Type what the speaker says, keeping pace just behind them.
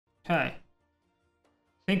Okay. I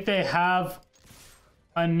think they have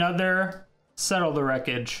another Settle the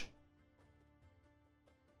Wreckage.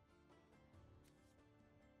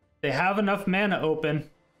 They have enough mana open.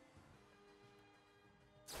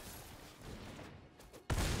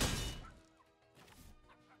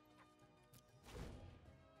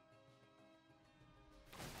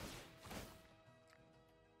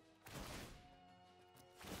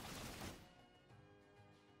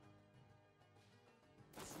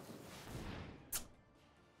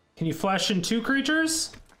 Can you flash in 2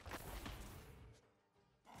 creatures?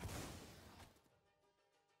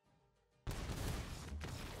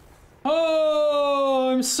 Oh,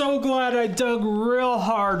 I'm so glad I dug real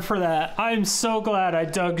hard for that. I'm so glad I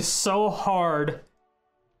dug so hard.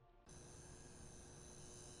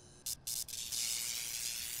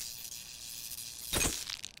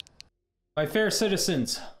 My fair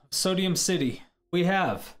citizens of Sodium City, we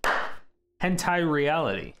have Hentai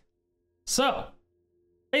Reality. So,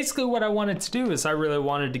 basically what I wanted to do is I really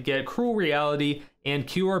wanted to get Cruel Reality and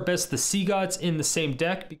Kiora Best the Sea Gods in the same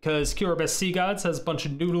deck, because Kiora Best Sea Gods has a bunch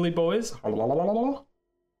of noodly boys.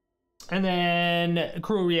 And then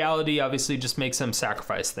Cruel Reality obviously just makes them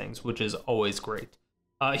sacrifice things, which is always great.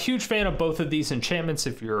 Huge fan of both of these enchantments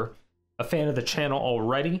if you're a fan of the channel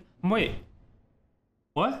already. Wait,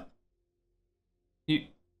 what? You're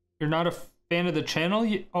not a fan of the channel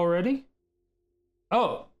already?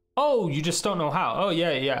 Oh, you just don't know how. Oh,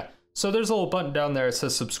 yeah. So there's a little button down there that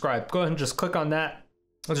says subscribe. Go ahead and just click on that.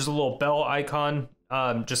 There's a little bell icon.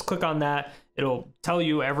 Just click on that. It'll tell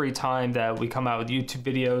you every time that we come out with YouTube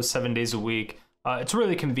videos 7 days a week. It's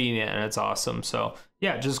really convenient and it's awesome. So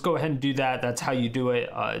yeah, just go ahead and do that. That's how you do it.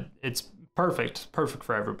 It's perfect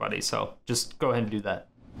for everybody. So just go ahead and do that.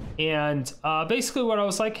 And basically what I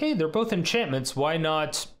was like, hey, they're both enchantments. Why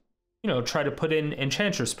not, try to put in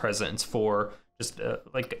Enchantress presence for just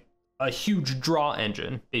like a huge draw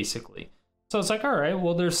engine, basically. So it's like, all right,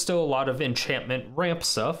 well, there's still a lot of enchantment ramp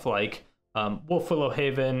stuff like Wolfwillow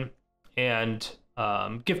Haven and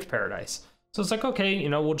Gift Paradise. So it's like, okay,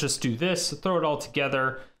 we'll just do this, throw it all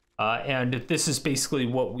together. And this is basically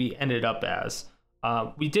what we ended up as.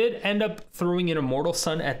 We did end up throwing in Immortal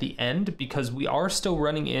Sun at the end because we are still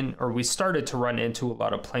running in, or we started to run into a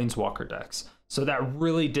lot of Planeswalker decks. So that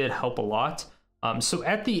really did help a lot. So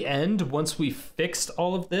at the end, once we fixed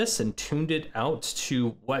all of this and tuned it out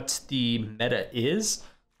to what the meta is,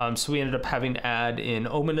 so we ended up having to add in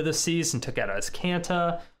Omen of the Seas and took out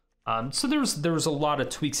Azcanta. So there was a lot of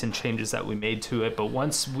tweaks and changes that we made to it, but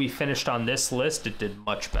once we finished on this list, it did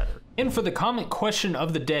much better. And for the comment question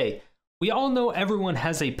of the day, we all know everyone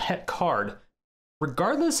has a pet card.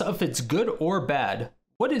 Regardless of if it's good or bad,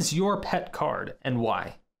 what is your pet card and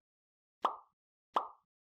why?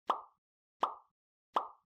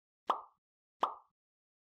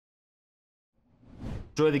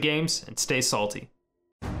 Enjoy the games and stay salty.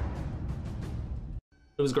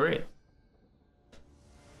 It was great.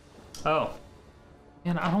 Oh,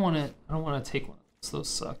 man, I don't want to take one of those. Those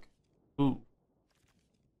suck. Ooh.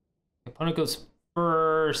 Opponent goes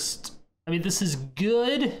first. I mean, this is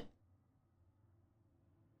good.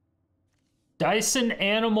 Dyson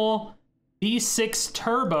Animal B6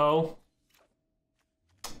 Turbo.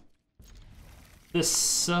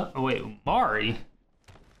 This wait, Mari.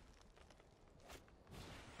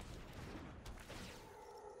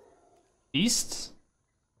 Beasts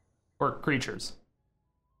or creatures?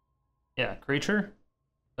 Yeah, creature?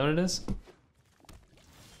 Is that what it is?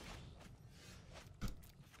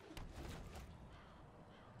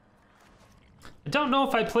 I don't know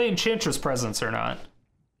if I play Enchantress Presence or not.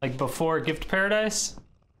 Like before Gift Paradise?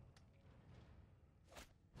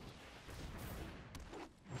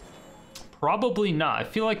 Probably not. I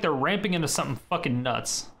feel like they're ramping into something fucking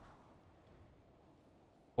nuts.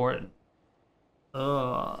 Or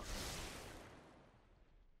yeah,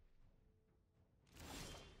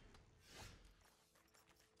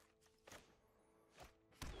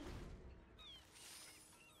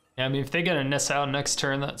 I mean, if they get a Ness out next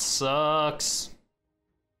turn, that sucks.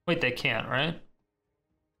 Wait, they can't, right? What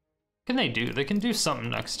can they do? They can do something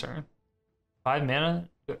next turn. 5 mana?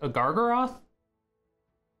 A Gargaroth?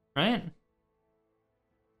 Right?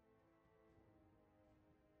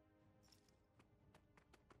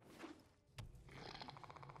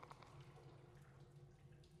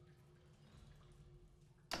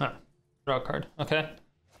 Huh. Draw a card. Okay.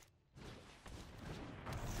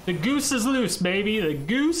 The goose is loose, baby. The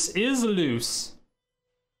goose is loose.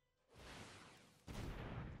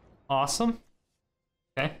 Awesome.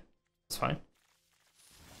 Okay, that's fine.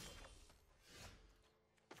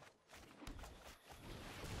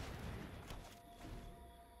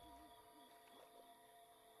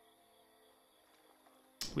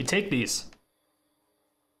 We take these.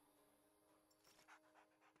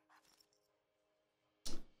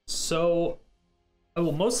 So I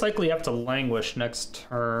will most likely have to Languish next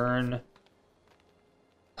turn.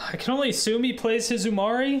 I can only assume he plays his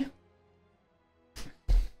Umari.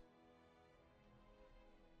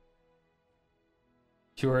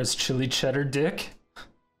 Kiora's chili cheddar dick.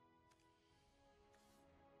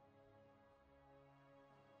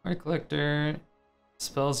 Art collector.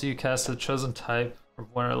 Spells you cast the chosen type or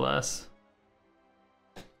one or less.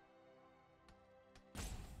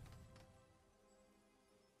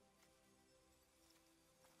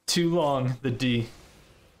 Too long, the D.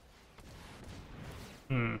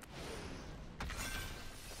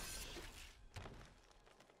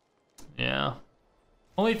 Yeah.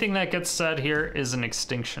 Only thing that gets said here is an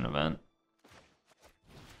Extinction Event.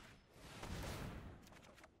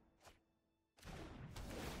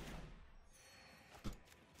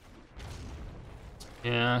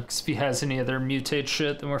 Yeah, because if he has any other mutate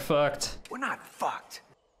shit, then we're fucked. We're not fucked.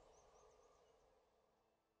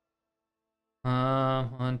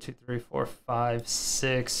 1, 2, 3, 4, 5,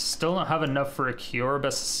 6. Still don't have enough for a Kiora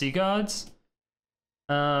Best of Sea Gods.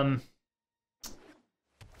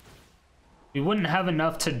 We wouldn't have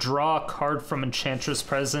enough to draw a card from Enchantress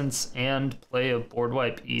Presence and play a board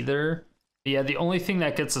wipe either. But yeah, the only thing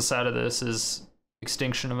that gets us out of this is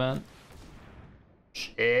Extinction Event.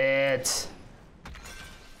 Shit.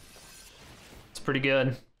 It's pretty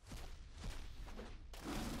good.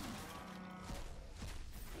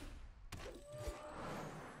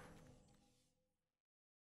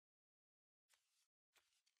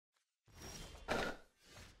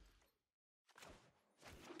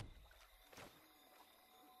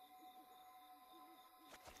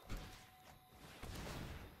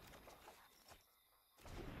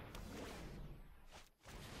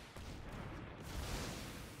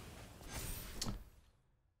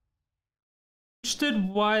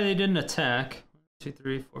 Understood why they didn't attack. 1, 2,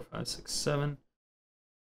 3, 4, 5, 6, 7.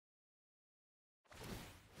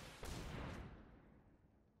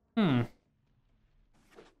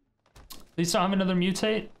 Please don't have another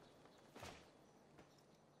mutate.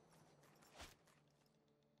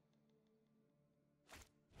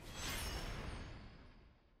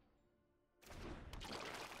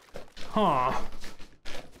 Huh.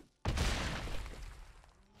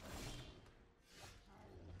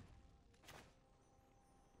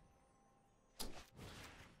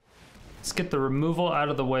 Let's get the removal out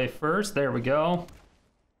of the way first. There we go.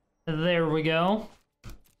 There we go.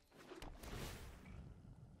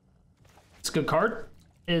 It's a good card.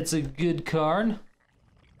 It's a good card.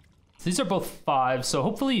 These are both 5, so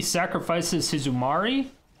hopefully he sacrifices his Umari.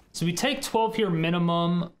 So we take 12 here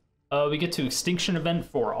minimum. We get to Extinction Event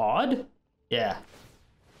for odd. Yeah.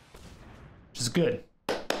 Which is good.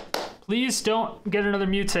 Please don't get another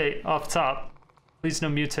mutate off top. Please no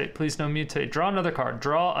mutate, please no mutate. Draw another card,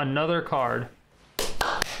 draw another card.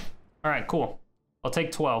 All right, cool. I'll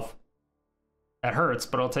take 12. That hurts,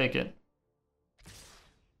 but I'll take it.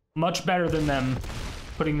 Much better than them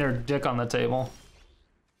putting their dick on the table.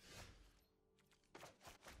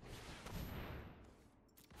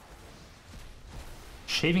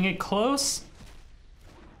 Shaving it close?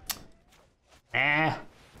 Eh.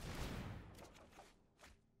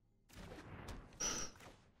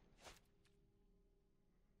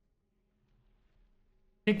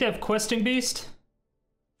 Think they have Questing Beast?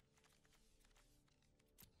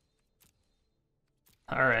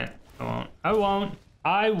 Alright, I won't. I won't.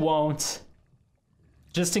 I won't.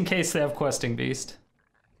 Just in case they have Questing Beast.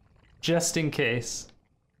 Just in case.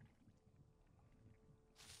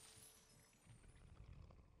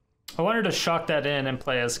 I wanted to shock that in and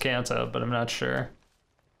play as Kanto, but I'm not sure.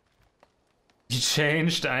 You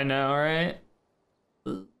changed? I know, right?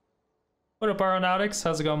 What up, Aeronautics?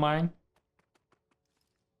 How's it going, mine?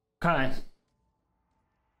 Okay.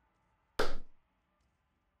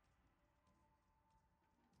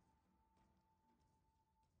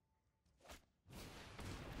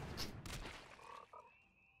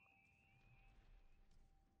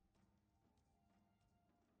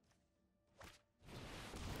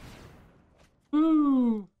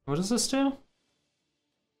 Ooh. What does this do?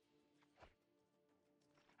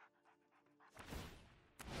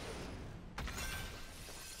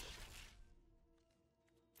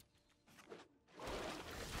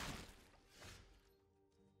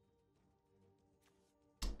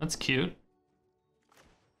 That's cute.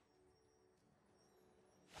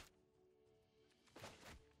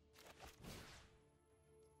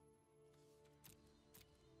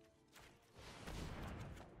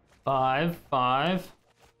 Five.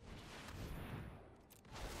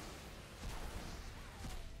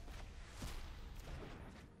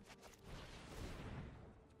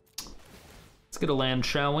 get a land,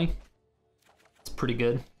 shall we? It's pretty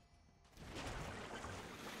good.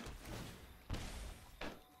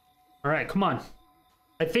 All right, come on.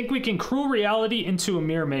 I think we can Cruel Reality into a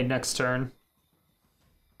Mirrormade next turn.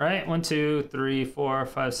 All right, 1, 2, 3, 4,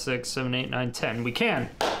 5, 6, 7, 8, 9, 10. We can.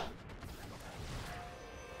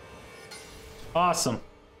 Awesome.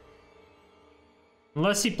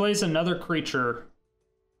 Unless he plays another creature,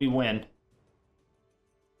 we win.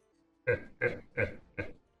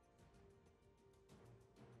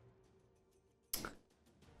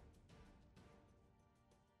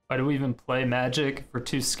 Why do we even play Magic if we're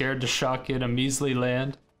too scared to shock in a measly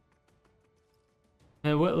land?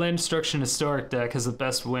 And what land destruction historic deck has the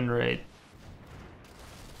best win rate?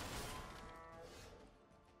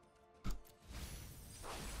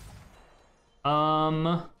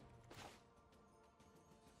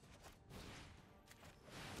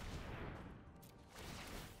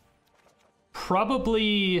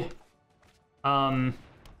 Probably, I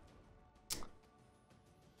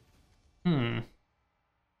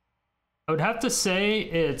would have to say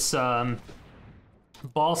it's, Bal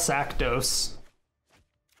Sakdos.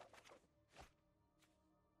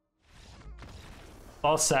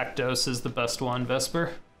 Bal Sakdos is the best one,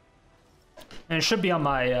 Vesper. And it should be on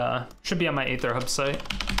my Aether Hub site.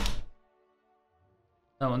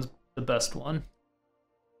 That one's the best one.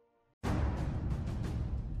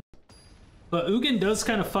 But Ugin does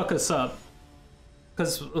kind of fuck us up,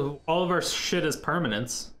 because all of our shit is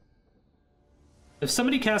permanents. If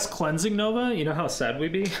somebody casts Cleansing Nova, you know how sad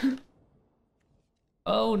we'd be?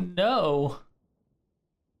 Oh no.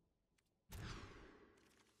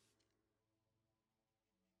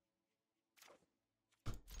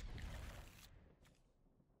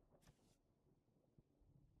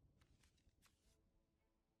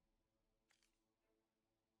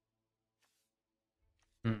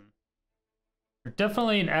 They're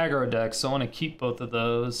definitely an aggro deck, so I want to keep both of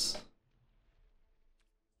those.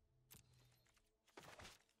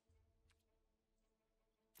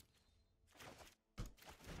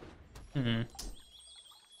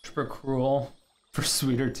 For Cruel, for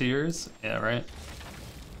Sweeter Tears. Yeah, right.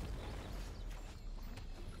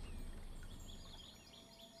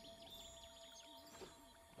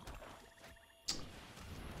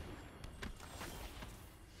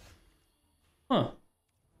 Huh.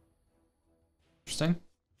 Interesting.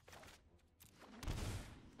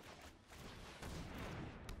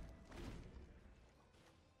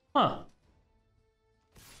 Huh.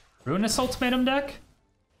 Ruinous Ultimatum deck?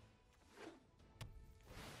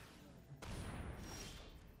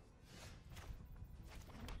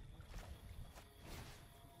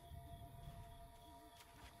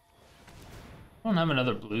 I don't have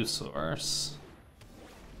another blue source.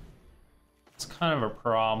 It's kind of a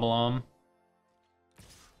problem.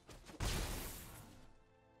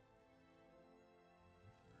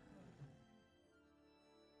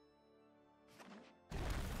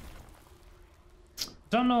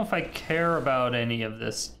 Don't know if I care about any of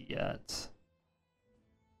this yet.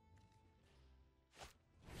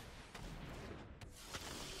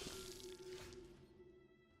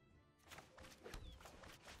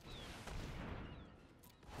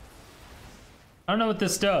 I don't know what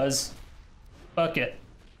this does. Fuck it.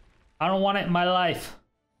 I don't want it in my life.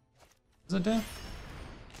 What does it do?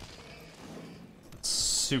 That's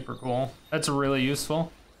super cool. That's really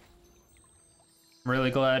useful. I'm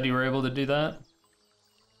really glad you were able to do that.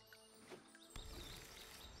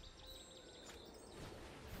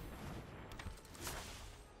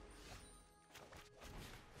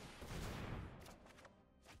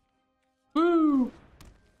 Woo!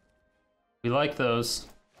 We like those.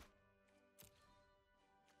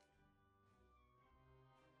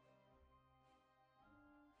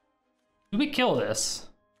 Do we kill this?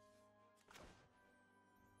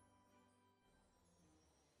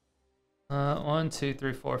 One, two,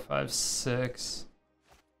 three, four, five, six.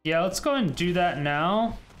 Yeah, let's go and do that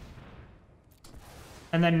now.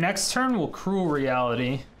 And then next turn we'll Cruel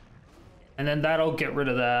Reality. And then that'll get rid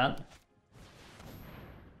of that.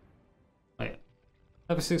 Wait.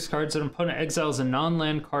 Top 6 cards, an opponent exiles a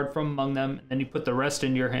non-land card from among them, and then you put the rest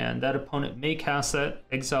into your hand. That opponent may cast that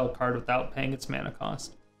exiled card without paying its mana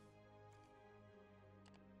cost.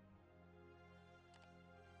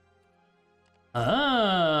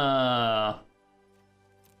 Ah,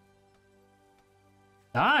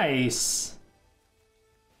 nice.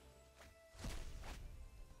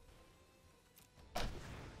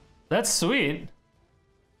 That's sweet.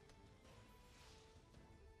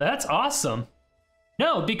 That's awesome.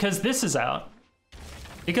 No, because this is out.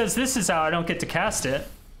 Because this is out, I don't get to cast it.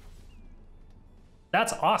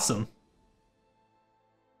 That's awesome.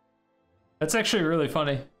 That's actually really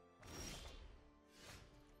funny.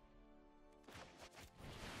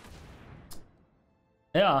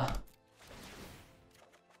 Yeah.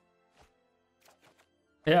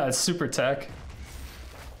 Yeah, it's super tech.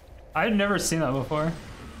 I've never seen that before.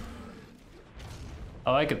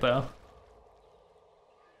 I like it though.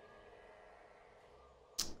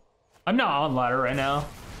 I'm not on ladder right now.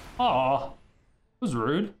 Aw, it was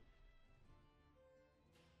rude.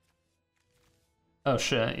 Oh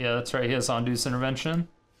shit, yeah, that's right, he has Ondu's Intervention.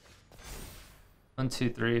 1, 2,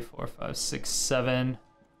 3, 4, 5, 6, 7.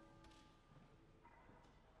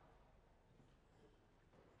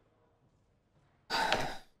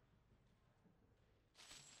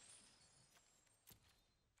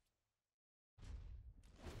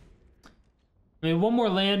 I mean, one more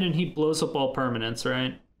land and he blows up all permanents,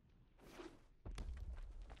 right?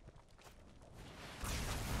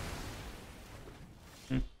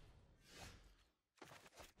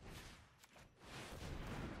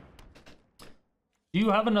 Do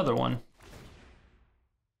you have another one?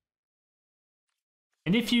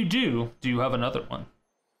 And if you do you have another one?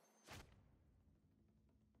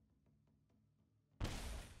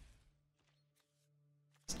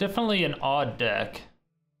 It's definitely an odd deck.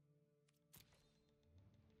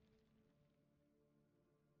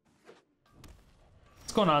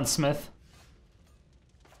 What's going on, Smith?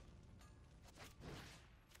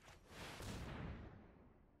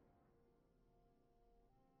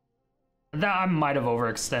 That I might have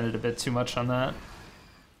overextended a bit too much on that.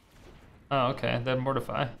 Oh, okay, then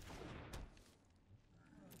Mortify.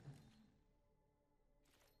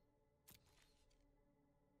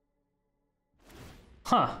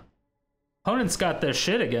 Huh. Opponent's got their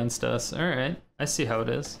shit against us. Alright, I see how it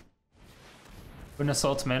is. Witness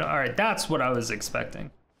Ultimatum. Alright, that's what I was expecting.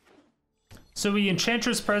 So we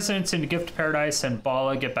Enchantress Presence into Gift Paradise and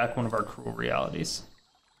Bala get back one of our Cruel Realities.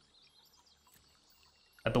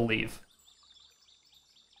 I believe.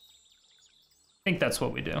 I think that's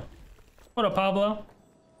what we do. What up, Pablo?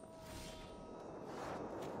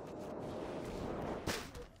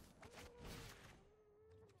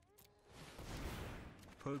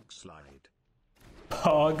 Pug slide.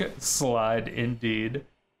 Pog slide, indeed.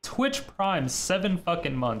 Twitch Prime, 7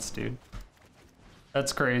 fucking months, dude.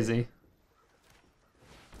 That's crazy.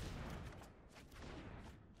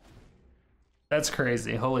 That's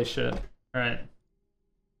crazy, holy shit. Alright.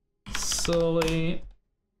 Slowly.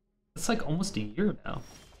 It's like almost a year now.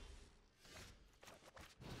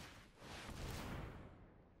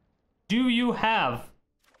 Do you have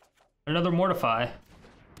another Mortify?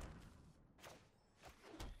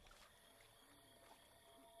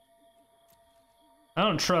 I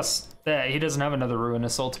don't trust that he doesn't have another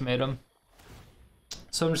Ruinous Ultimatum.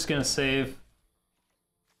 So I'm just gonna save.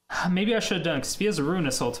 Maybe I should have done, because if he has a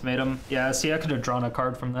Ruinous Ultimatum, yeah, see, I could have drawn a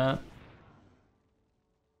card from that.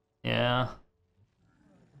 Yeah.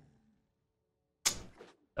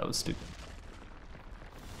 That was stupid.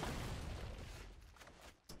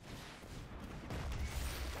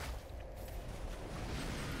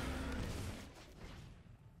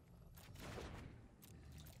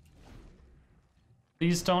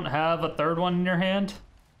 Please don't have a third one in your hand.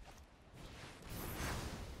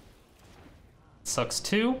 Sucks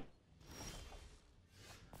too.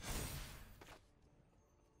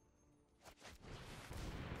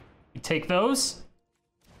 You take those.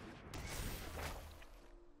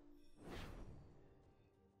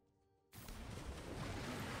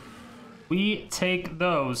 We take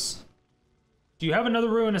those. Do you have another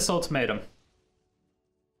Ruinous Ultimatum?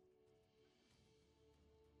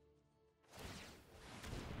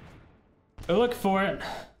 I look for it.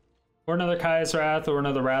 Or another Kaya's Wrath, or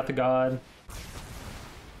another Wrath of God.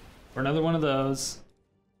 Or another one of those.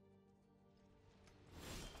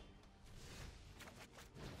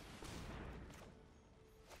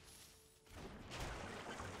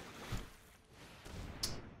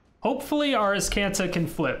 Hopefully our Iskanta can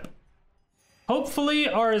flip. Hopefully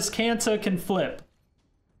our Iskanta can flip.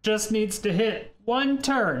 Just needs to hit one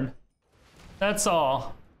turn. That's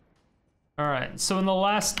all. Alright, so in the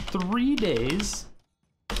last 3 days...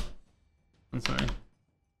 I'm sorry.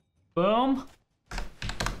 Boom.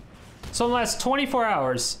 So in the last 24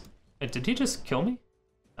 hours... Wait, did he just kill me?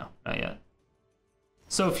 No, not yet.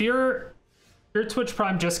 So if your Twitch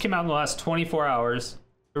Prime just came out in the last 24 hours,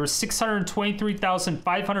 there was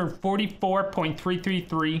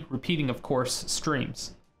 623,544.333, repeating of course,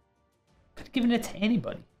 streams. Could have given it to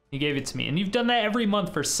anybody. You gave it to me, and you've done that every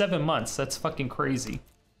month for 7 months. That's fucking crazy.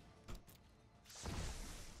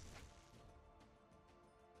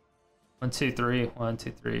 One, two, three, 1,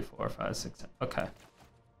 2, 3, 4, 5, 6, 7. Okay.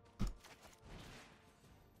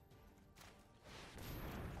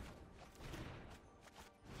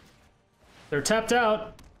 They're tapped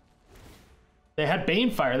out. They had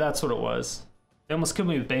Banefire, that's what it was. They almost killed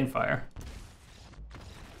me with Banefire.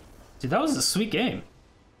 Dude, that was a sweet game.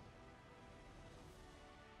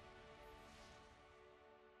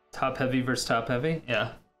 Top heavy versus top heavy?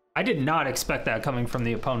 Yeah. I did not expect that coming from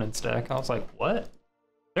the opponent's deck. I was like, what?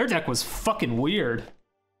 Their deck was fucking weird.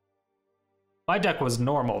 My deck was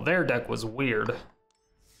normal. Their deck was weird.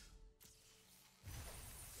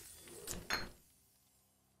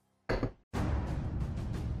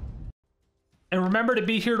 And remember to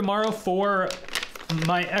be here tomorrow for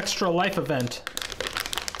my Extra Life event.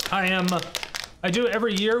 I do it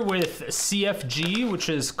every year with CFG, which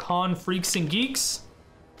is Con Freaks and Geeks.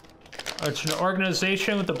 It's an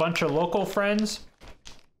organization with a bunch of local friends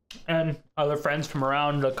and other friends from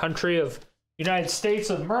around the country of United States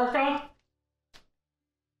of America.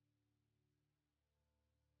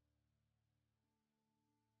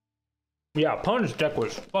 Yeah, opponent's deck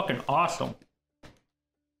was fucking awesome.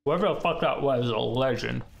 Whoever the fuck that was a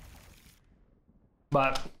legend.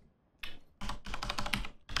 But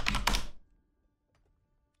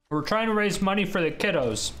we're trying to raise money for the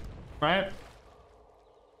kiddos, right?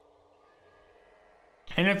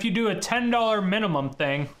 And if you do a $10 minimum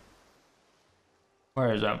thing,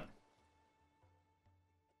 where is that?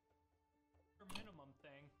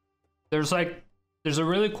 There's a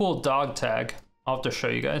really cool dog tag. I'll have to show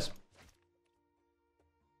you guys.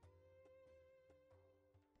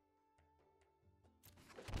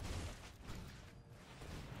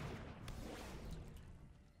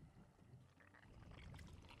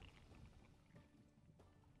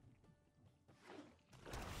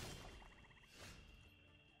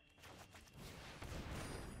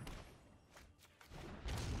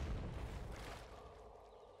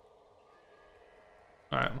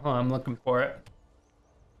 All right, hold on, I'm looking for it.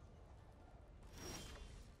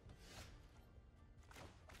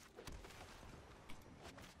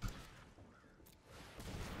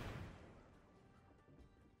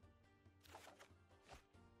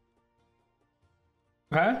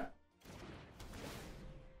 Okay.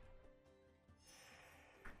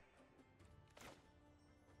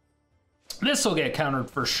 This will get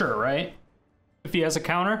countered for sure, right? If he has a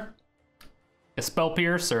counter, a Spell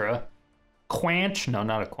Pierce or a Quench, no,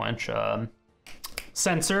 not a Quench,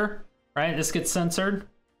 Censor, right? This gets censored.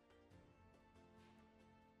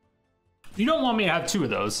 You don't want me to have two of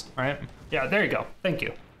those, right? Yeah, there you go. Thank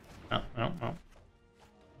you. No.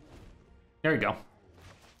 There you go.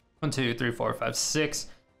 1, 2, 3, 4, 5, 6.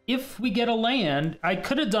 If we get a land, I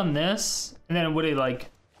could have done this, and then it would have,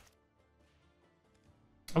 like...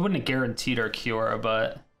 I wouldn't have guaranteed our Kiora,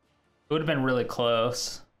 but it would have been really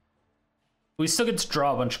close. We still get to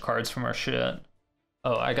draw a bunch of cards from our shit.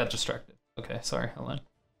 Oh, I got distracted. Okay, sorry, hold on.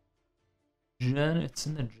 It's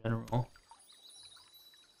in the general.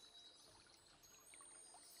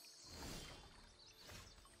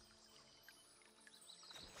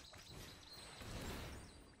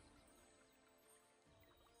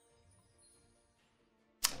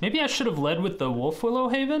 Maybe I should have led with the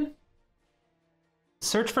Wolfwillow Haven?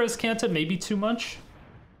 Search for Azcanta, maybe too much.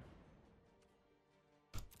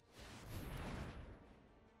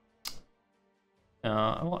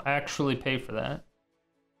 I will actually pay for that.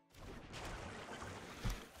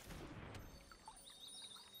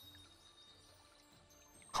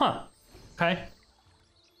 Huh. Okay.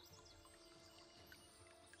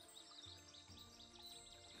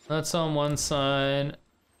 That's on one side.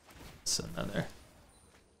 That's another.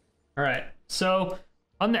 All right. So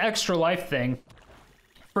on the Extra Life thing,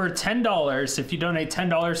 for $10, if you donate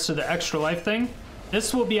 $10 to the Extra Life thing,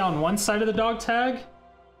 this will be on one side of the dog tag.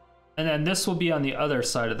 And then this will be on the other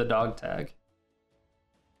side of the dog tag.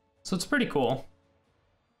 So it's pretty cool.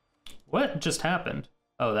 What just happened?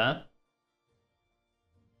 Oh, that.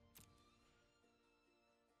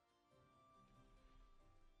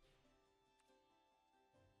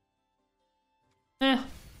 Eh.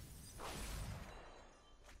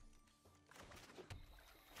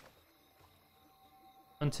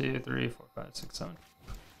 One, two, three, four, five, six, seven.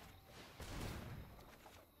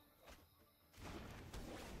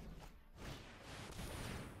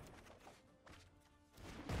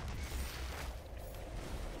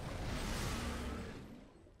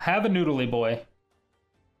 Have a noodly boy.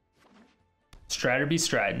 Strider be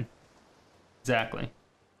striding. Exactly.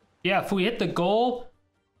 Yeah, if we hit the goal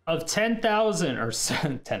of 10,000 or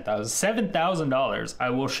 10,000, $7,000, I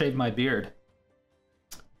will shave my beard.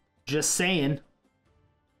 Just saying.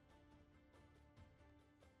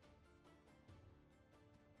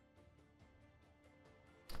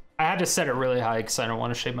 I had to set it really high because I don't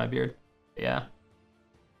want to shave my beard. Yeah.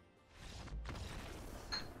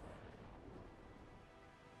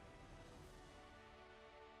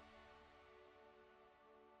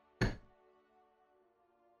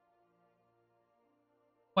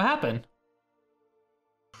 What happened?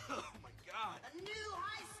 Oh my god. A new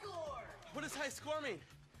high score! What does high score mean?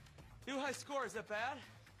 New high score, is that bad?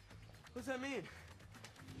 What does that mean?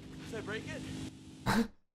 Did I break it?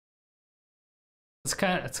 It's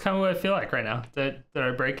kind of what I feel like right now. Did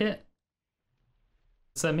I break it?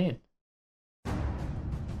 What's that mean?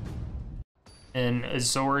 An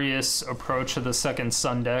Azorius approach to the second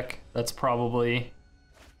Sun deck. That's probably...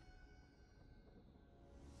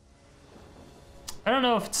 I don't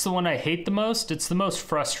know if it's the one I hate the most. It's the most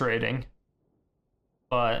frustrating.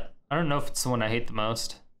 But I don't know if it's the one I hate the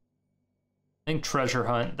most. I think Treasure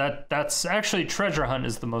Hunt. That's actually Treasure Hunt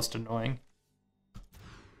is the most annoying.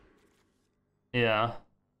 Yeah.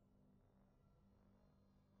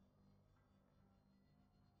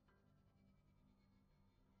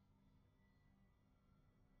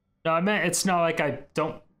 No, I meant it's not like I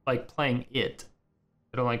don't like playing it.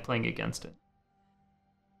 I don't like playing against it.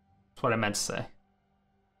 That's what I meant to say.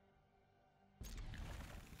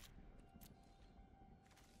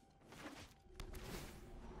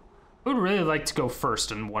 I would really like to go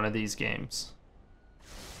first in one of these games.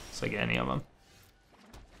 It's like any of them.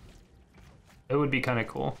 It would be kind of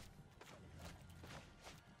cool.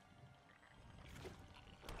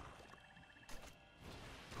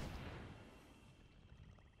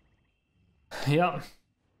 Yep.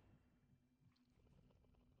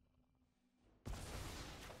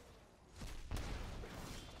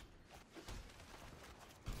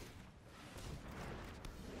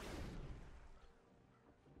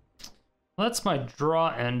 Well, that's my draw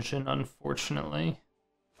engine, unfortunately.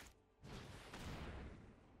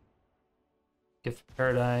 Gift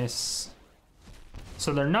Paradise.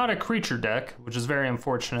 So they're not a creature deck, which is very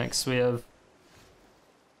unfortunate because we have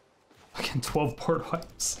fucking 12 board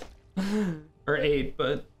wipes. Or 8,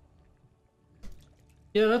 but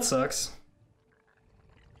yeah, that sucks.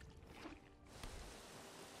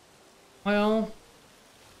 Well,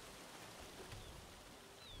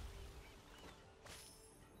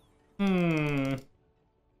 all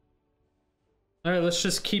right, let's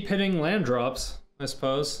just keep hitting land drops, I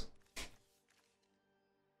suppose.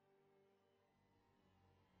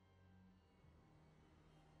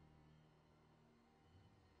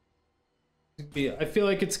 I feel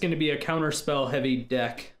like it's going to be a counterspell heavy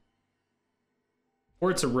deck. Or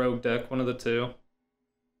it's a rogue deck, one of the two.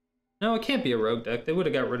 No, it can't be a rogue deck. They would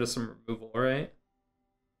have got rid of some removal, right?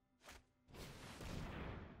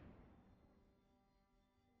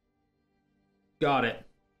 Got it.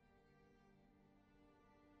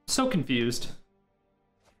 So confused.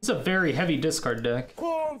 It's a very heavy discard deck.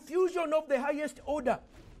 Confusion of the highest order.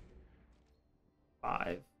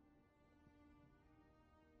 5.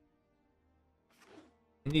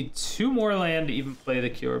 I need 2 more land to even play the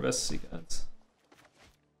Kiora Best Sequence.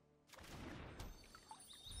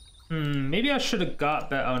 Maybe I should have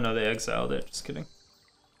got that. Oh no, they exiled it. Just kidding.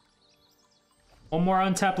 1 more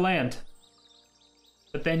untapped land.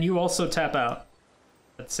 But then you also tap out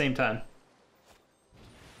at the same time.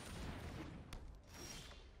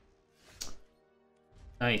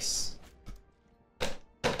 Nice.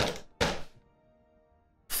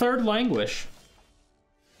 3rd Languish.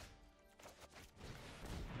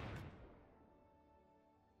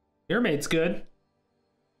 Mirrormade's good.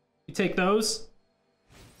 You take those.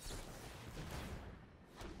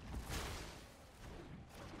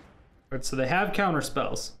 Alright, so they have counter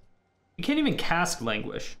spells. We can't even cast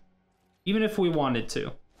Languish. Even if we wanted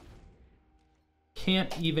to.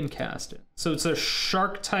 Can't even cast it. So it's a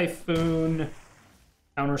Shark Typhoon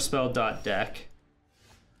counterspell deck.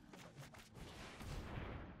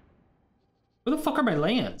 Where the fuck are my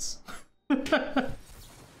lands?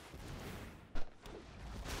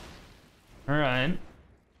 Alright.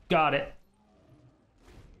 Got it.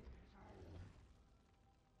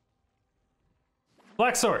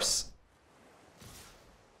 Black Source.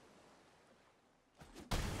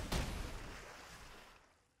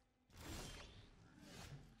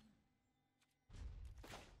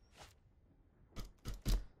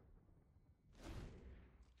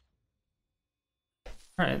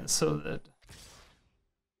 Alright, so that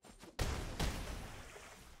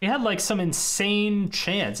we had like some insane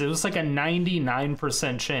chance. It was like a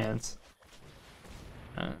 99% chance.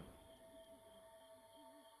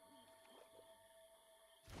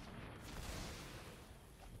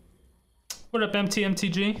 What up,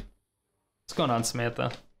 MTG? What's going on,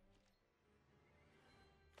 Samantha?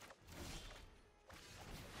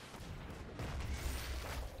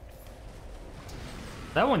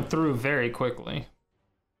 That went through very quickly.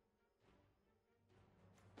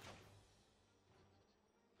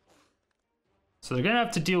 So they're gonna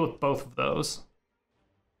have to deal with both of those.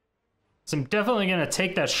 So I'm definitely gonna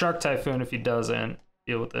take that Shark Typhoon if he doesn't.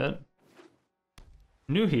 deal with it.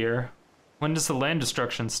 New here. When does the land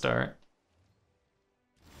destruction start?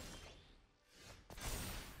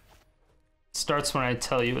 Starts when I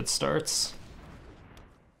tell you it starts.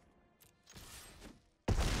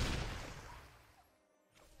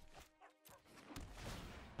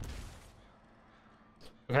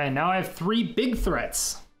 Okay, now I have 3 big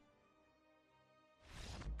threats.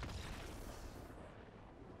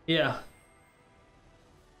 Yeah.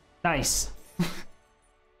 Nice.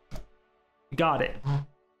 Got it.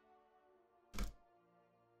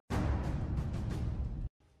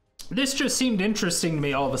 This just seemed interesting to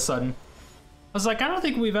me all of a sudden. I was like, I don't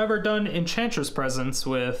think we've ever done Enchantress presence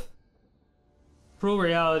with Cruel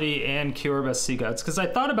Reality and Kiora Best Sea Gods. Because I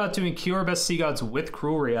thought about doing Kiora Best Sea Gods with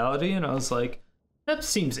Cruel Reality, and I was like, that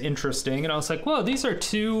seems interesting. And I was like, whoa, these are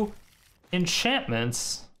 2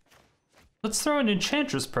 enchantments. Let's throw an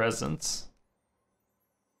Enchantress presence.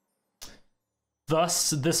 Thus,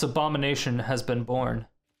 this abomination has been born.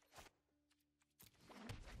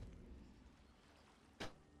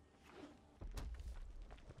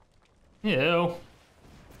 Ew.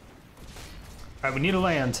 Alright, we need a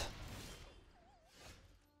land.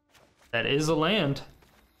 That is a land.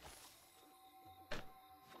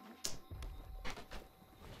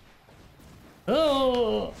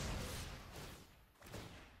 Oh!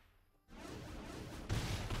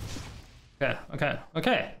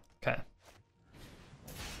 Okay.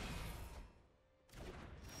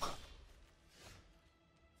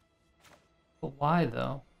 But why,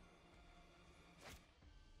 though?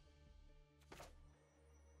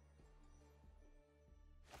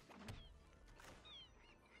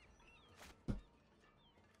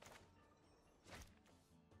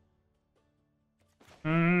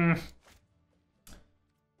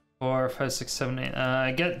 Four, 5, 6, 7, 8.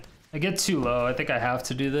 I get too low. I think I have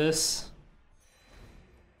to do this.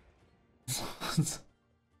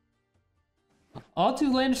 I'll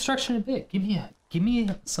do land destruction in a bit. Give me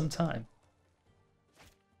some time.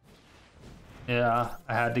 Yeah,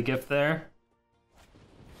 I had to gift there.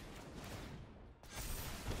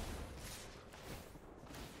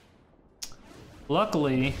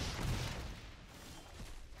 Luckily,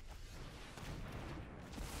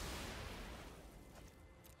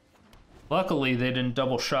 they didn't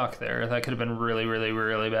double shock there. That could have been really, really,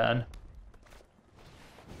 really bad.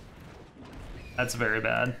 That's very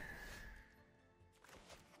bad.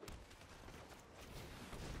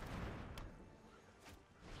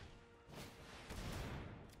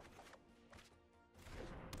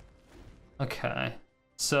 Okay,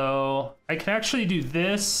 so I can actually do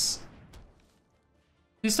this.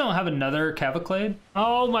 Please don't have another Cavalcade.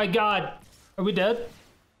 Oh my god, are we dead?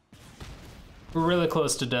 We're really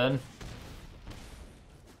close to dead.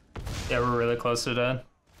 Yeah, we're really close to dead.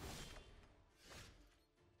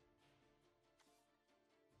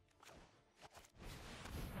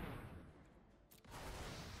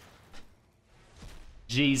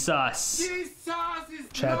 Jesus.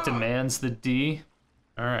 Chat demands the D.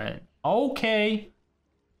 All right. Okay.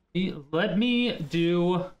 Let me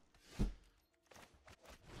do.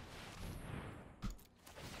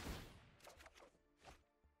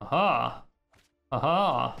 Aha.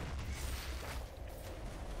 Aha.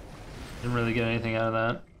 Didn't really get anything out of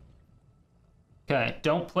that. Okay,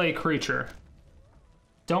 don't play creature.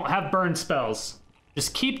 Don't have burn spells.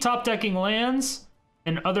 Just keep top decking lands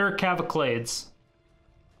and other Cavalcades.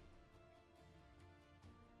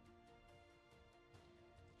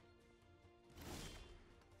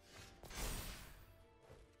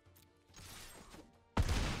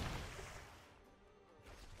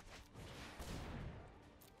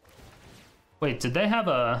 Wait, did they have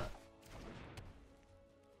a...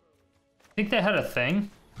 I think they had a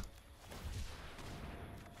thing.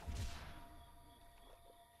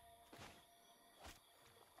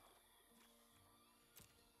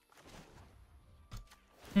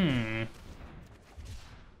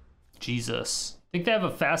 Jesus. Think they have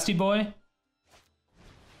a fasty boy?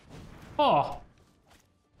 Oh.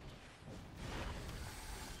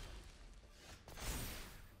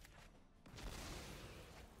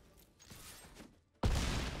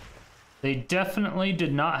 They definitely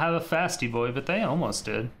did not have a fasty boy, but they almost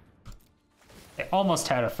did. They almost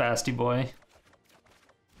had a fasty boy.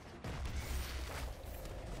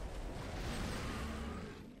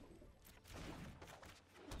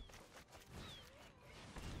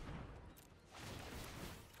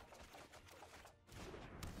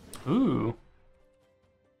 Ooh.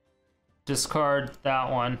 Discard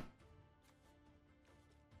that one.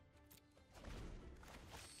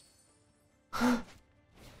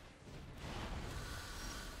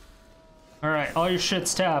 Alright, all your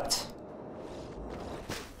shit's tapped.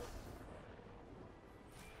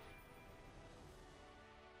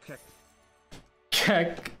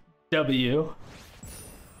 Keck W.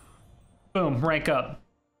 Boom, rank up.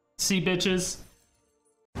 See, bitches?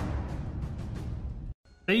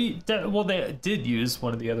 They did use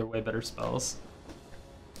one of the other way better spells.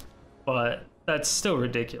 But that's still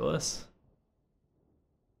ridiculous.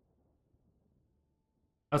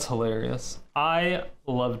 That's hilarious. I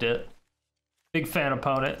loved it. Big fan,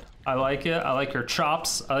 opponent. I like it. I like your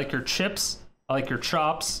chops. I like your chips. I like your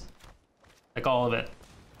chops. Like all of it.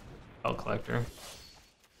 Spell collector.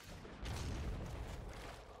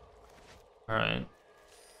 Alright.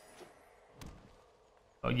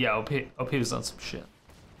 Oh yeah, OP was on some shit.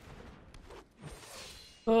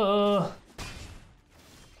 Let's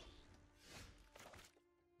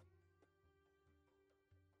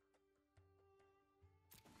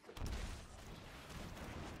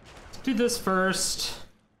do this first.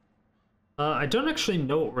 I don't actually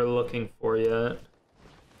know what we're looking for yet.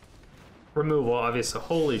 Removal, obviously.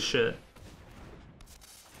 Holy shit.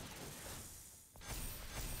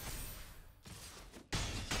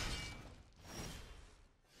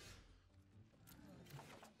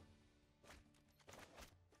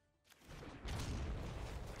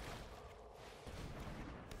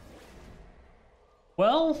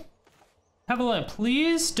 Well, have a line.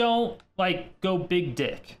 Please don't, like, go big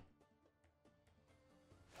dick.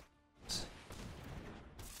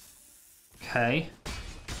 Okay.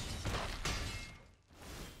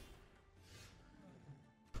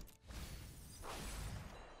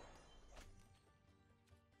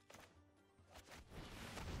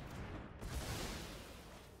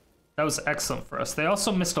 That was excellent for us. They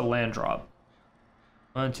also missed a land drop.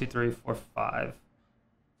 1, 2, 3, 4, 5.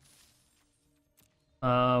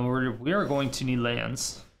 We are going to need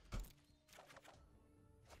lands.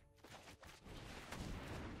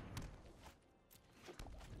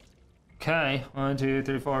 Okay, 1, 2,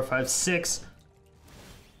 3, 4, 5, 6.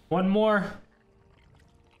 One more.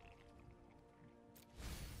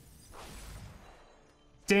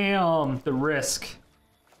 Damn, the risk.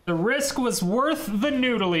 The risk was worth the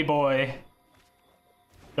noodly boy.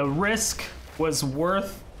 The risk was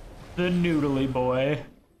worth the noodly boy.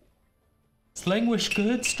 Is Languish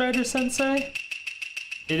good, Strider Sensei?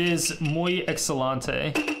 It is muy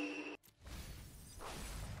excelente.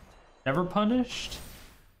 Never punished?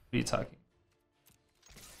 What are you talking?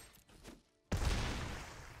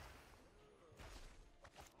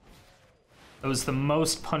 That was the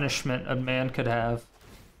most punishment a man could have.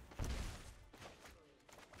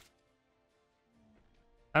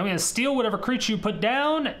 I'm gonna steal whatever creature you put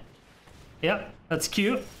down. Yep, that's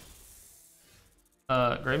cute.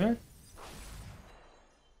 Graveyard?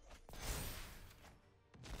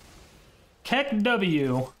 Keck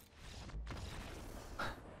W.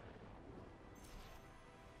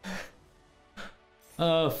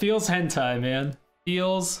 Feels hentai, man.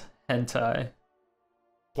 Feels hentai.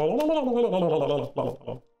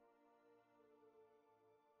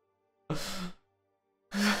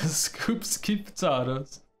 Scoops keep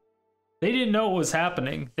potatoes. They didn't know what was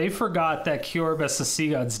happening. They forgot that Kiora vs. Sea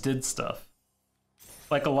Gods did stuff.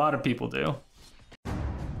 Like a lot of people do.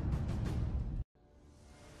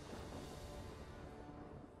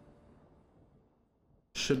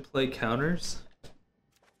 Should play counters?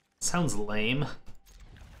 Sounds lame.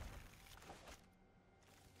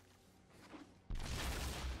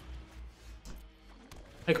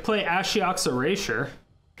 I could play Ashiok's Erasure.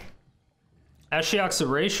 Ashiok's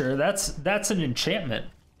Erasure, that's an enchantment.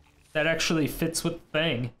 That actually fits with the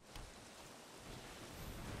thing.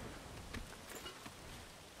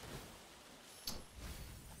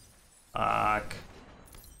 Fuck.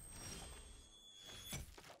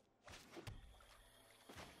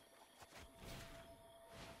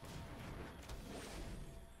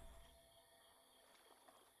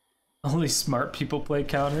 Only smart people play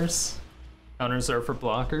counters. Counters are for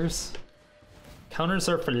blockers. Counters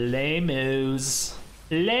are for lamos.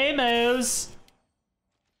 Lamos!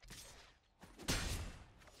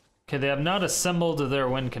 Okay, they have not assembled their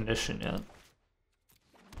win condition yet.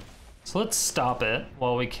 So let's stop it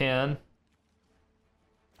while we can.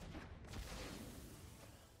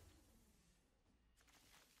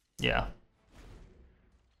 Yeah.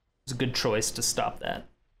 It's a good choice to stop that.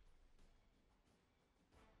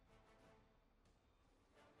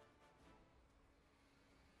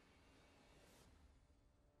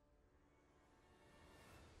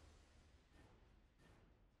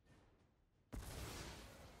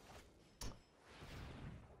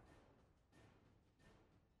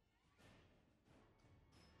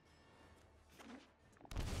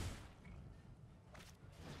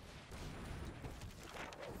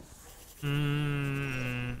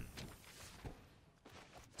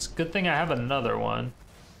 It's a good thing I have another one.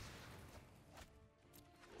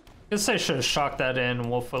 Guess I should have shocked that in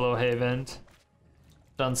Wolfwillow Haven.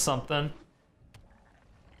 Done something.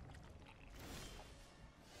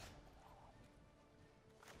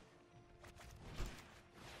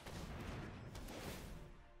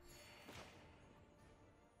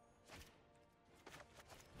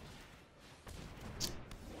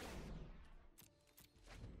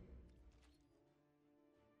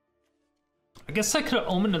 I guess I could have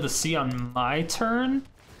Omen of the Sea on my turn.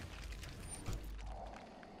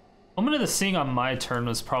 Omen of the Sea on my turn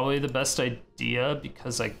was probably the best idea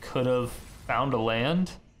because I could have found a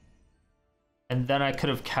land. And then I could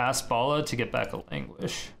have cast Bala to get back a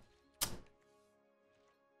Languish.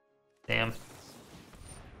 Damn.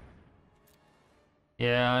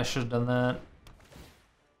 Yeah, I should have done that.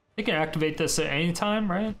 They can activate this at any time,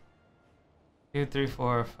 right? 2, 3,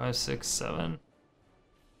 4, 5, 6, 7.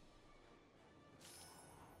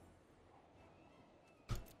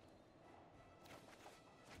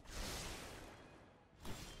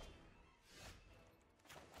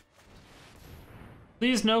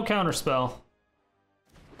 Please no counterspell.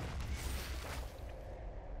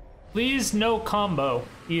 Please no combo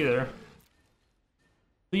either.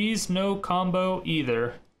 Please no combo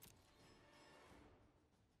either.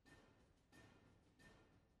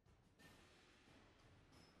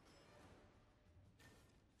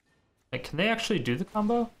 Like, can they actually do the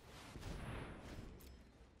combo?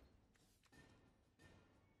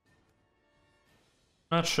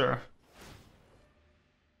 Not sure.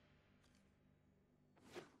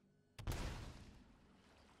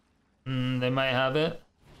 They might have it.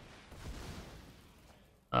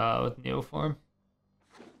 With Neoform.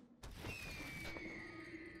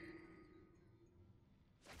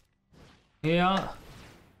 Yeah.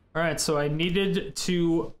 Alright, so I needed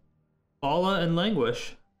to Bala and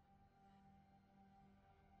Languish.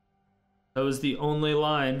 That was the only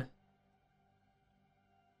line.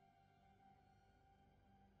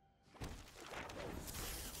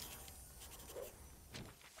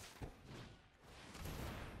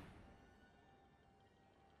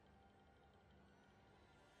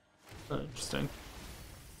 Interesting.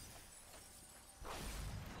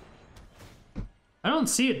 I don't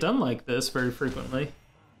see it done like this very frequently. I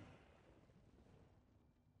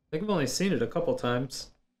think I've only seen it a couple times.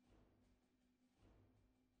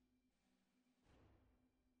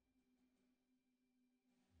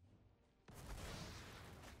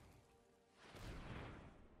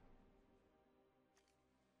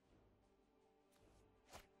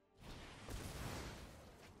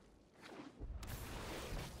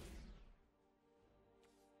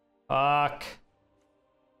 Fuck.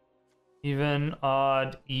 Even,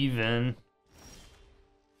 odd, even.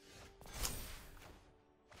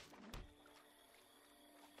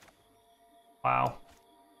 Wow.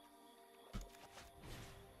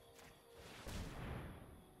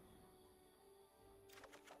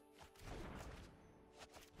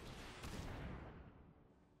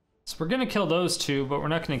 So we're gonna kill those two, but we're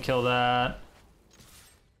not gonna kill that.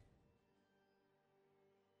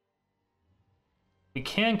 We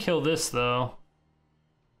can kill this, though.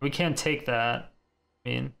 We can take that. I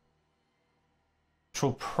mean, which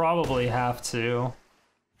we'll probably have to.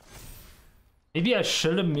 Maybe I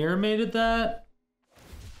should have Mirrormaded that?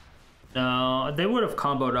 No, they would have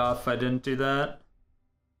comboed off if I didn't do that.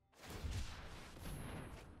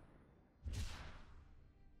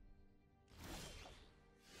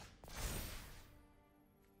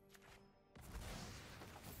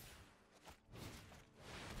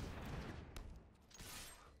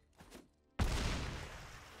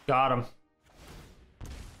 Got him.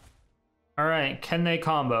 All right, can they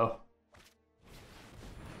combo?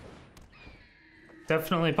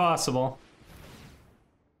 Definitely possible.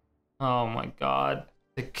 Oh my god.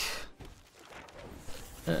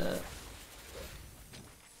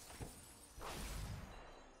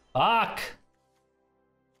 Fuck.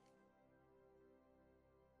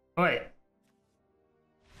 Wait.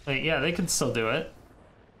 Wait, yeah, they can still do it.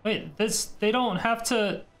 Wait, they don't have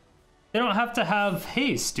to have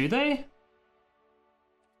haste, do they?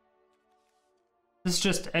 This is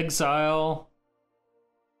just exile.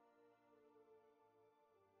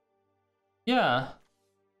 Yeah.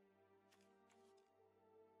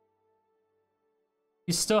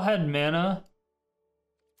 You still had mana?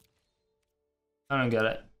 I don't get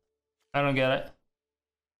it. I don't get it.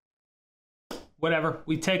 Whatever,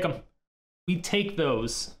 we take them. We take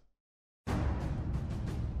those.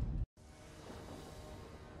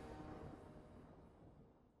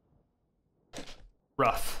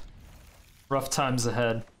 Rough. Rough times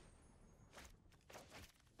ahead.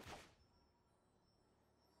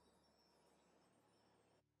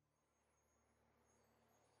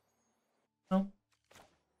 No.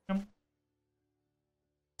 No.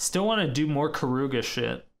 still want to do more Karuga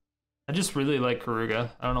shit. I just really like Karuga.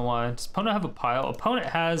 I don't know why. Does opponent have a pile? Opponent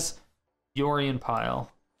has Yorian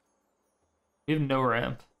pile. We have no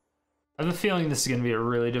ramp. I have a feeling this is going to be a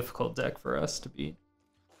really difficult deck for us to beat.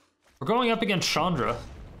 We're going up against Chandra.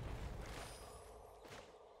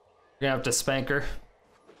 We're gonna have to spank her.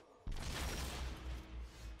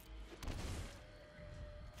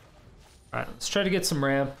 Alright, let's try to get some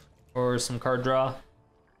ramp or some card draw.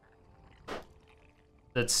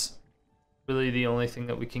 That's really the only thing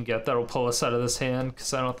that we can get that'll pull us out of this hand,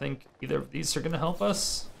 because I don't think either of these are gonna help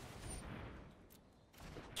us.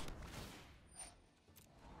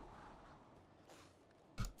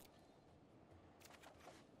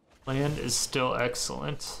 Land is still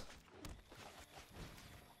excellent.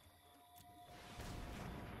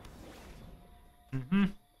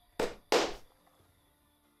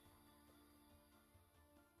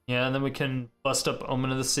 Yeah, and then we can bust up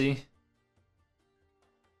Omen of the Sea.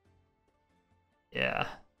 Yeah.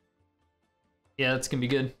 Yeah, that's gonna be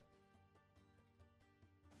good.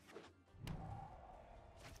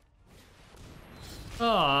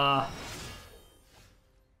 Ah.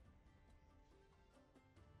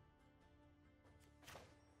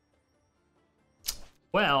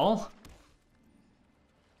 Well.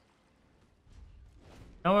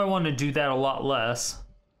 Now I want to do that a lot less.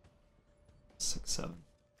 6, 7.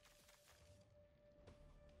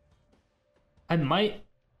 I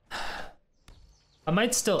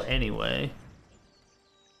might still anyway.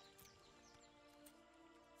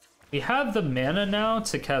 We have the mana now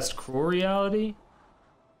to cast Cruel Reality.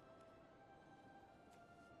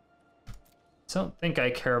 I don't think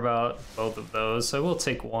I care about both of those. I will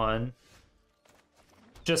take one.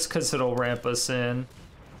 Just because it'll ramp us in.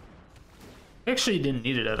 Actually didn't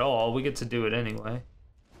need it at all. We get to do it anyway.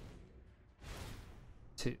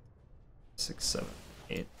 2, 6, 7,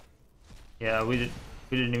 8. Yeah, we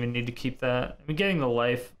didn't even need to keep that. I mean, getting the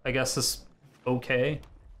life, I guess, is okay.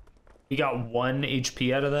 We got 1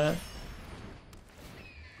 HP out of that.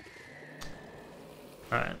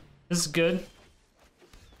 Alright, this is good.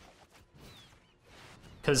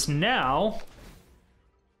 Because now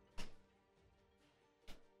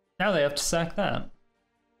they have to sack that.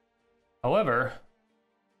 However,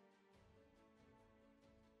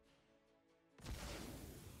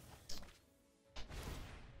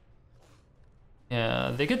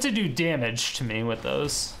 yeah, they get to do damage to me with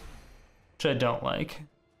those, which I don't like.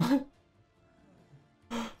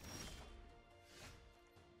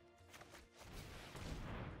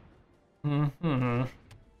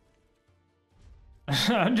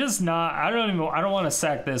 I'm just not, I don't want to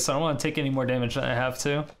sack this. I don't want to take any more damage than I have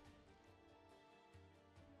to.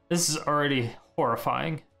 This is already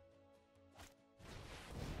horrifying.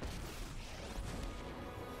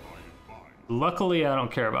 Luckily, I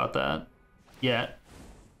don't care about that yet.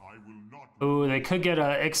 Ooh, they could get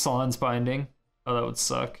a Ixalan's Binding. Oh, that would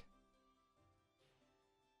suck.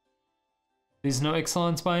 Please no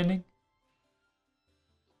Ixalan's Binding?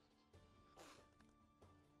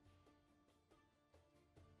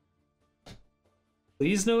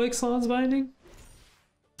 Please no Ixalan's Binding?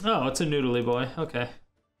 Oh, it's a noodly boy. Okay.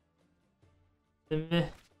 Meh.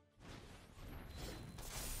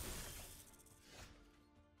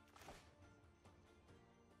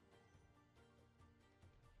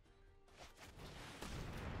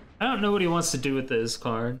 I don't know what he wants to do with this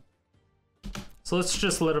card. So let's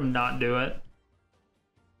just let him not do it.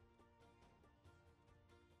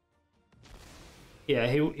 Yeah,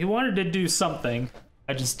 he wanted to do something.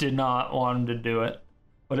 I just did not want him to do it.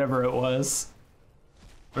 Whatever it was.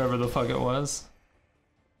 Whatever the fuck it was.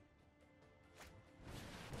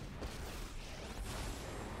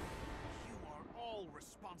 You are all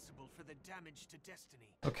responsible for the damage to destiny.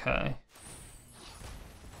 Okay.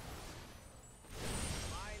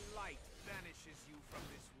 My light banishes you from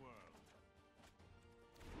this world.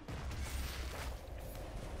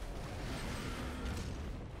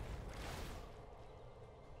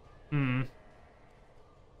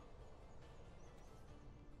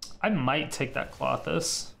 I might take that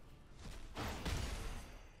Clothis.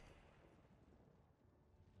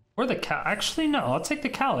 Or the actually, no, I'll take the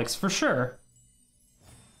Calyx for sure.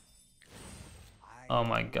 Oh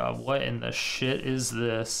my god, what in the shit is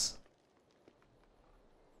this?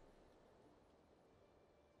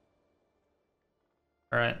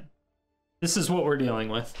 Alright. This is what we're dealing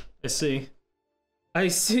with. I see. I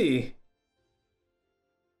see.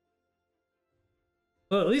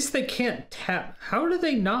 Well, at least they can't tap. How do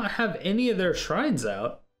they not have any of their shrines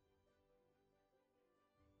out?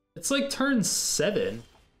 It's like turn 7.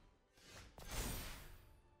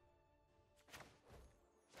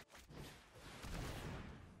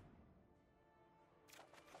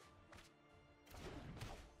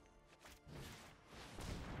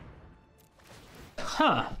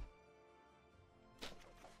 Huh.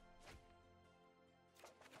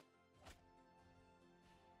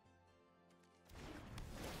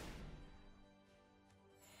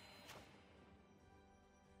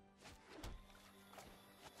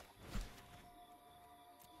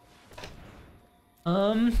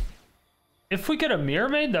 If we get a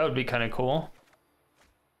Mirrormade, that would be kind of cool.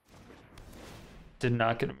 Did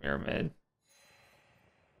not get a Mirrormade.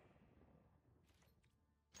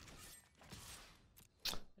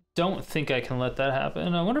 Don't think I can let that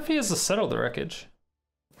happen. I wonder if he has to settle the wreckage.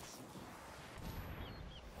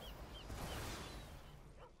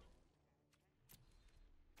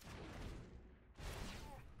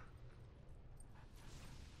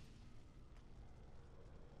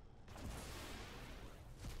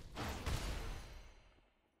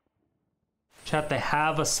 Chat, they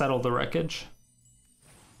have a settle the wreckage.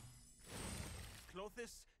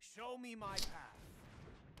 Clothis, show me my path.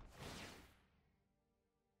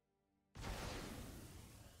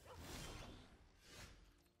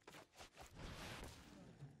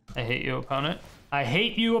 I hate you, opponent. I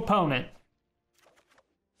hate you, opponent.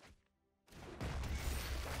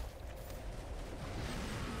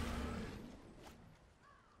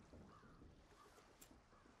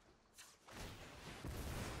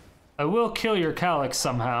 I will kill your Calyx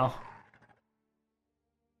somehow.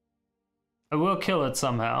 I will kill it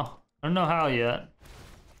somehow. I don't know how yet.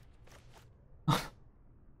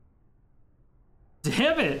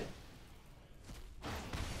 Damn it!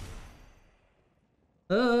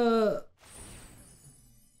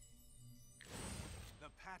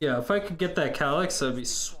 Yeah, if I could get that Calyx, that'd be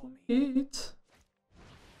sweet.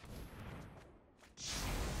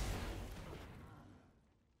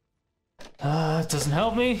 It doesn't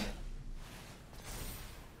help me.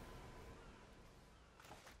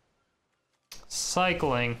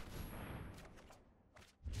 Cycling.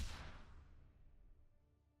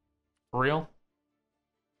 For real?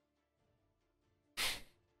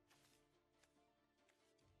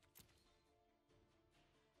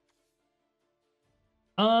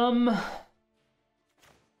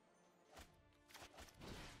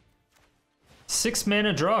 Six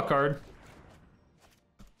mana draw a card.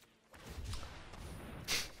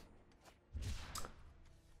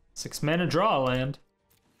 Six mana draw a land.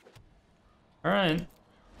 All right.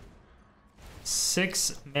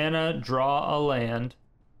 6 mana draw a land.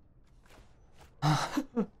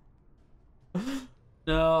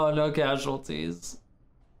 No casualties.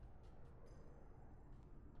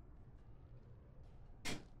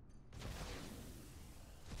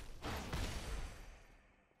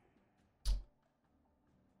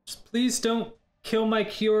 Just please don't kill my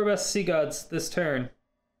Kiora Best Sea Gods this turn.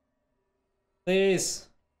 Please.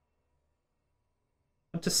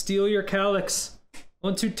 I want to steal your Calyx. I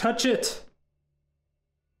want to touch it.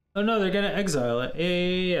 Oh no, they're gonna exile it.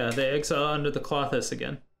 Yeah, they exile under the Clothis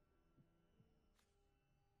again.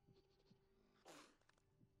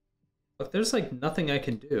 Look, there's like nothing I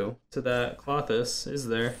can do to that Clothis, is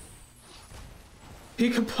there?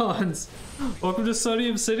 Pika Pawns! Welcome to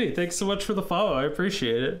Sodium City. Thanks so much for the follow. I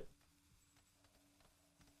appreciate it.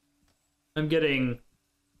 I'm getting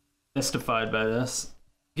mystified by this.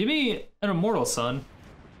 Give me an Immortal Sun.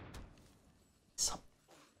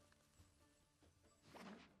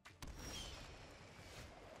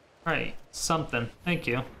 Right, something. Thank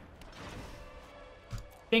you.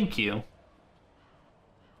 Thank you.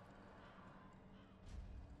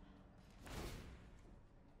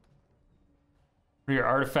 For your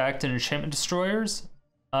artifact and enchantment destroyers?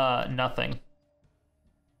 Nothing.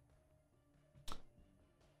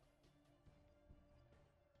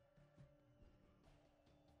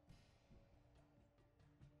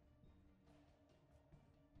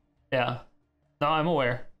 Yeah. No, I'm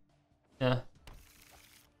aware. Yeah.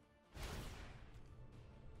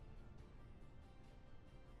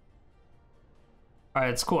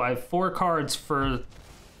 Alright, it's cool. I have 4 cards for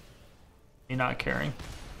me not caring.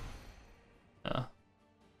 Yeah.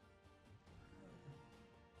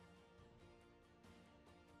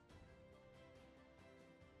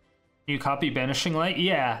 Can you copy Banishing Light?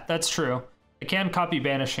 Yeah, that's true. I can copy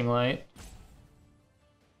Banishing Light.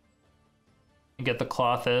 And get the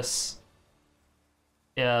Clothis.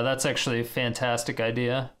 Yeah, that's actually a fantastic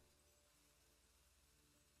idea.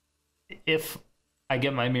 If I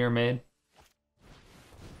get my Mirrormade.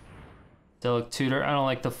 Delic Tutor. I don't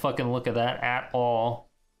like the fucking look of that at all.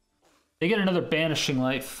 They get another Banishing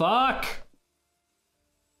Light. Fuck!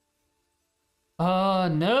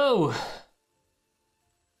 No!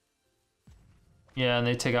 Yeah, and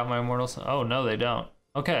they take out my Immortal Sun. Oh, no, they don't.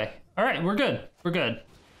 Okay. Alright, we're good. We're good.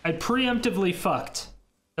 I preemptively fucked.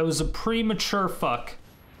 That was a premature fuck.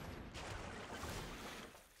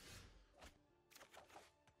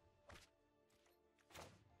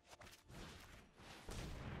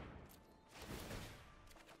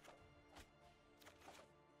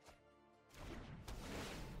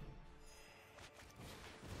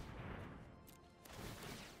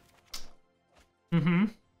 Mm-hmm.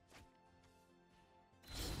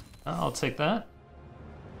 I'll take that.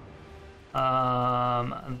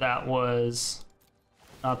 That was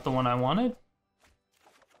not the one I wanted.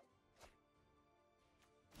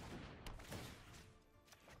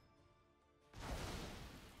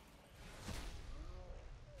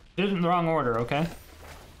 Did it in the wrong order, okay?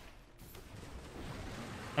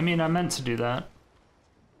 I mean, I meant to do that.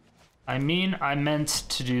 I meant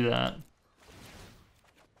to do that.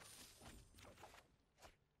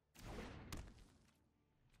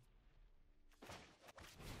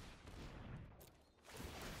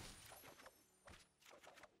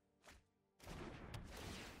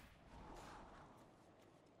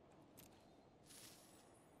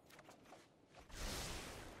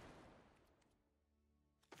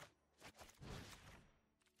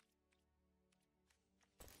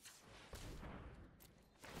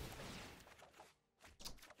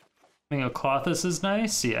 I think a Clothis is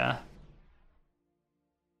nice, yeah.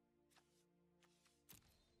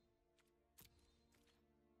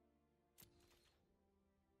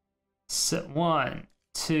 Sit 1,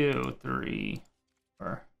 2, 3,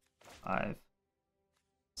 4, 5,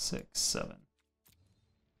 6, 7.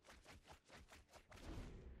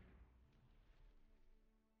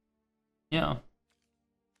 Yeah.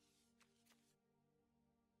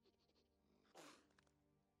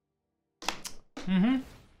 Mm-hmm.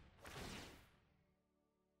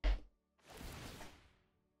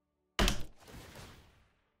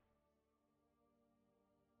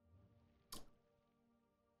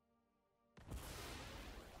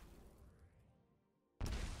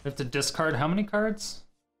 We have to discard how many cards?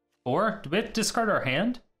 4? Do we have to discard our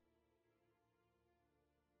hand?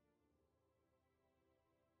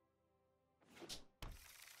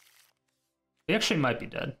 We actually might be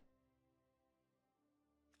dead.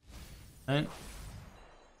 Right?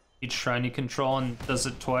 Each shrine you control and does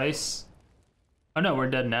it twice. Oh no, we're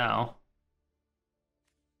dead now.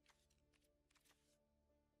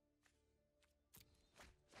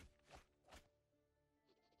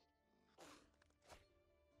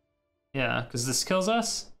 Yeah, because this kills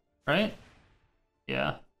us, right?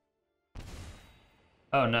 Yeah.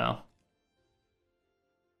 Oh no.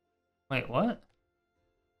 Wait, what?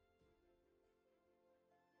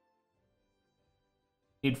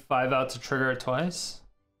 Need 5 out to trigger it twice?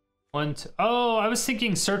 1, 2. Oh, I was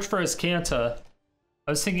thinking search for his Canta.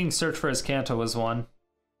 I was thinking search for his Canta was 1.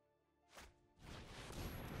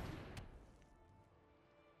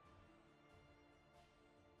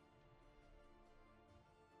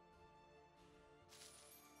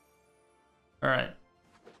 All right.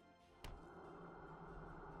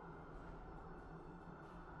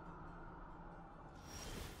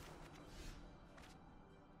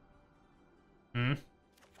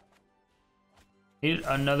 Need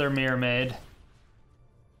another Mirrormade.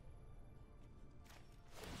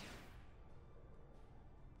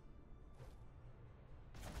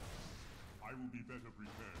 I will be better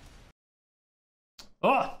prepared.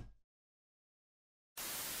 Oh!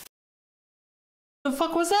 The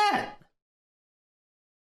fuck was that?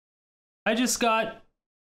 I just got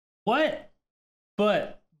what?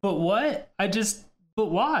 But what?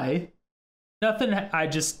 But why? Nothing. I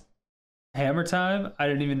just hammer time. I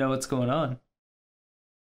didn't even know what's going on.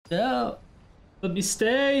 No, let me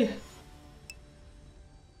stay.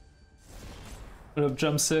 What up,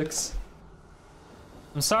 jump 6?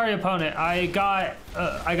 I'm sorry, opponent. I got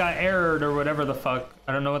errored or whatever the fuck.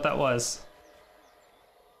 I don't know what that was.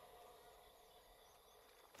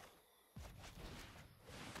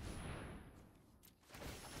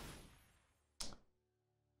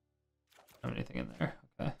 Don't have anything in there.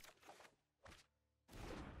 Okay.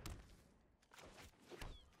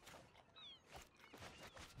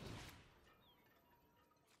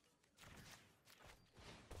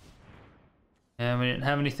 And we didn't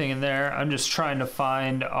have anything in there. I'm just trying to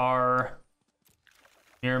find our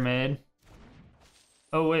Mirrormade.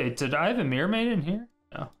 Oh wait, did I have a Mirrormade in here?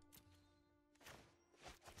 No.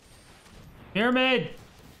 Mirrormade!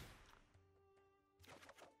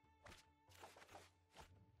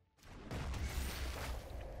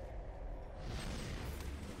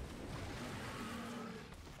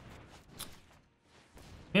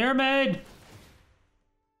 Mirrormade!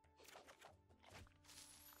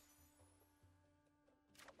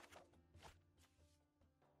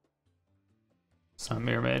 It's not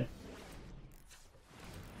Mirrormade.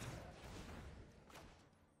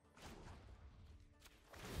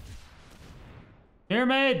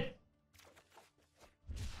 Mirrormade!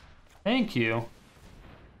 Thank you.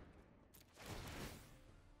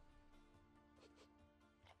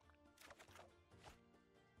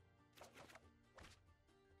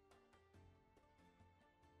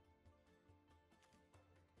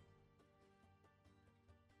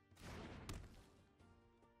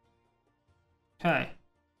 Okay.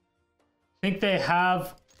 Think they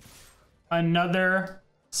have another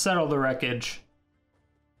Settle the Wreckage.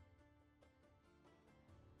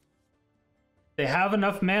 They have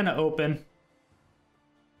enough mana open.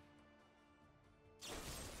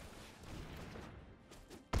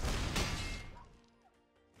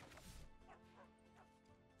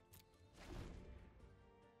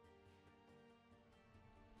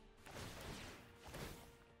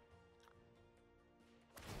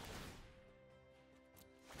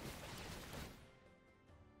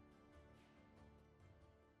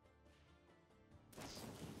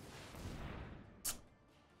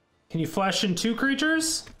 Can you flash in 2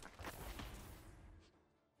 creatures?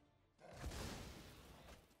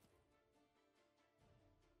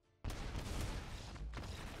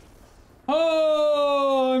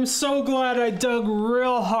 Oh, I'm so glad I dug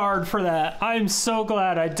real hard for that. I'm so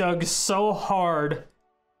glad I dug so hard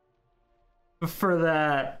for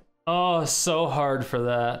that. Oh, so hard for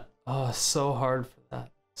that. Oh, so hard for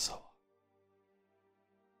that. So hard.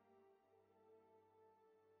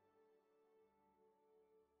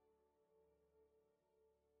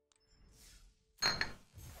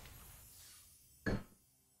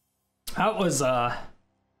 That was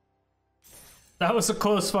a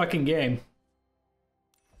close fucking game.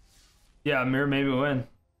 Yeah, Mirrormade will win.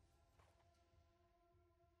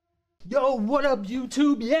 Yo, what up,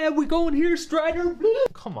 YouTube? Yeah, we going here, Strider.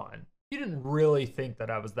 Come on. You didn't really think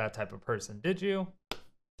that I was that type of person, did you?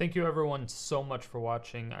 Thank you everyone so much for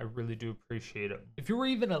watching. I really do appreciate it. If you were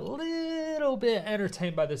even a little bit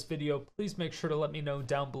entertained by this video, please make sure to let me know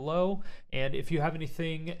down below. And if you have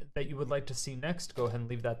anything that you would like to see next, go ahead and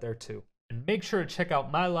leave that there too. And make sure to check out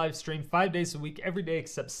my live stream 5 days a week, every day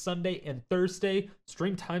except Sunday and Thursday.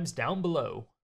 Stream times down below.